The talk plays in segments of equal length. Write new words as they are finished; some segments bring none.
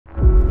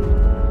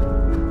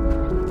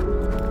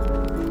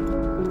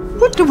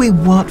What do we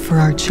want for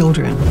our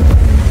children?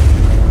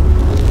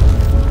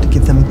 To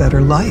give them a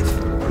better life.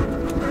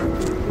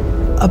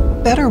 A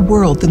better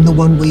world than the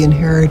one we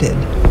inherited.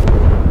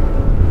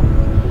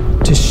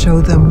 To show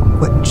them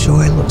what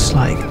joy looks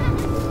like.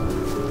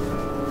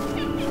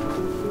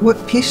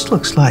 What peace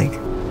looks like.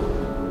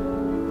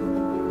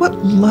 What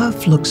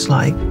love looks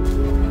like.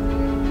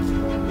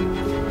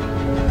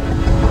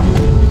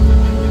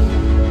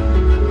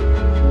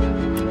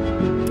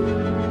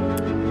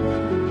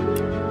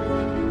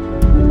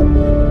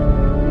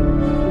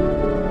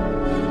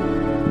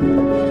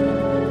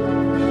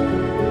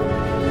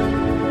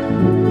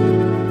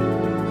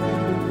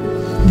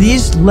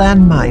 These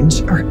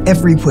landmines are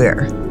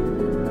everywhere.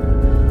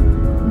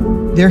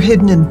 They're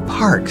hidden in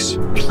parks,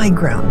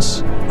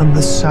 playgrounds, on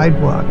the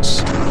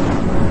sidewalks.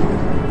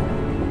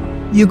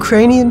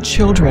 Ukrainian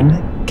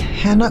children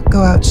cannot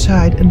go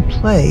outside and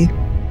play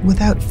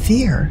without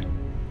fear.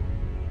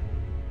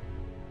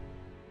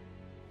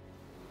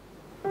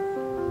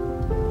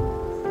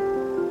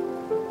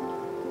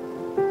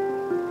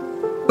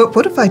 But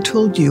what if I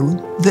told you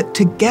that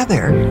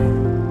together,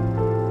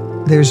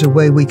 there's a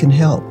way we can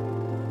help?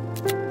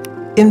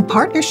 In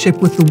partnership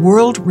with the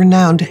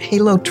world-renowned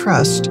Halo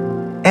Trust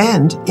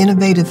and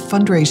innovative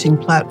fundraising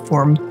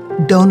platform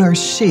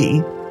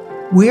DonorC,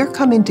 we're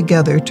coming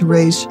together to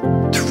raise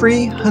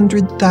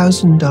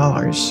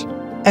 $300,000.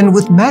 And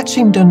with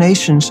matching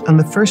donations on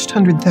the first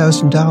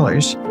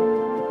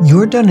 $100,000,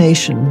 your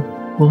donation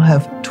will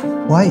have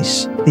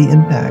twice the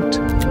impact.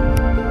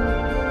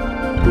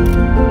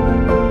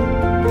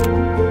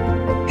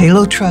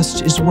 Halo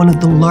Trust is one of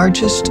the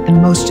largest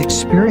and most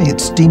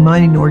experienced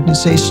demining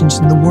organizations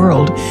in the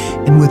world,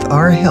 and with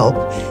our help,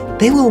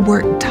 they will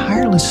work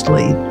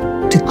tirelessly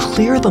to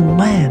clear the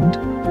land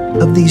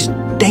of these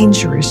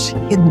dangerous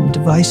hidden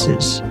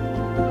devices.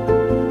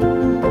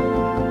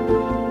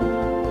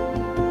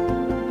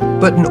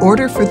 But in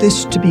order for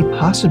this to be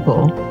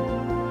possible,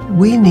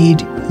 we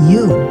need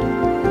you.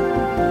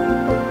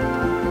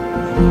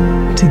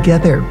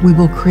 Together, we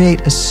will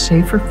create a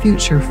safer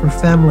future for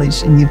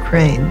families in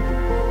Ukraine.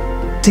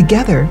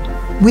 Together,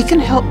 we can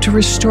help to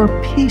restore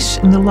peace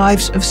in the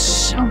lives of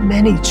so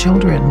many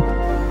children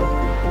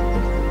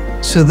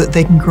so that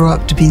they can grow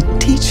up to be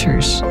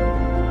teachers,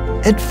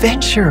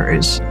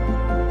 adventurers,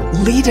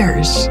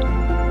 leaders.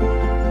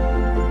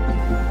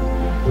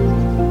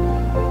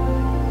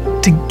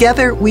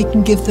 Together, we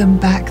can give them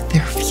back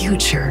their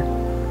future.